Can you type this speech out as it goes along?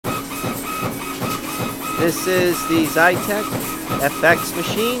This is the Vytek FX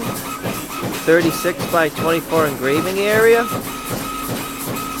machine, 36 by 24 engraving area.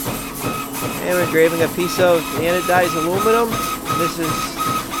 And we're engraving a piece of anodized aluminum. This is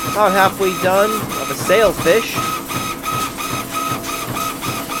about halfway done of a sailfish.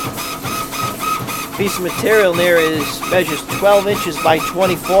 Piece of material there measures 12 inches by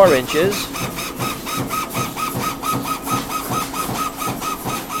 24 inches.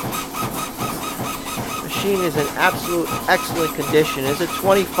 Machine is in absolute excellent condition. It's a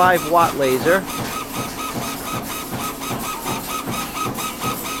 25-watt laser.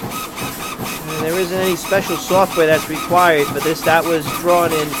 And there isn't any special software that's required for this. That was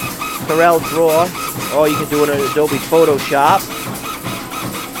drawn in Corel Draw, or you can do it in Adobe Photoshop.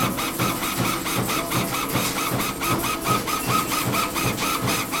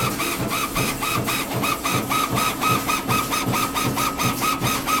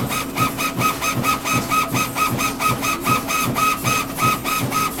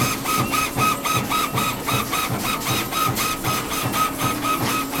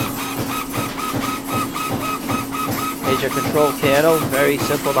 Here's your control panel, very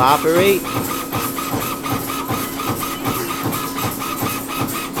simple to operate.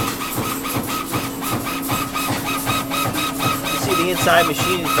 You see the inside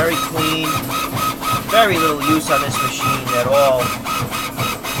machine is very clean. Very little use on this machine at all.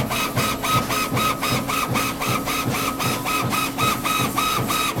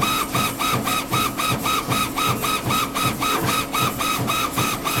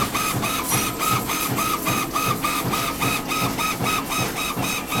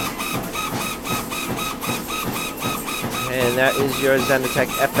 And that is your Vytek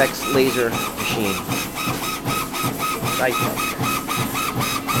FX laser machine. Vytek.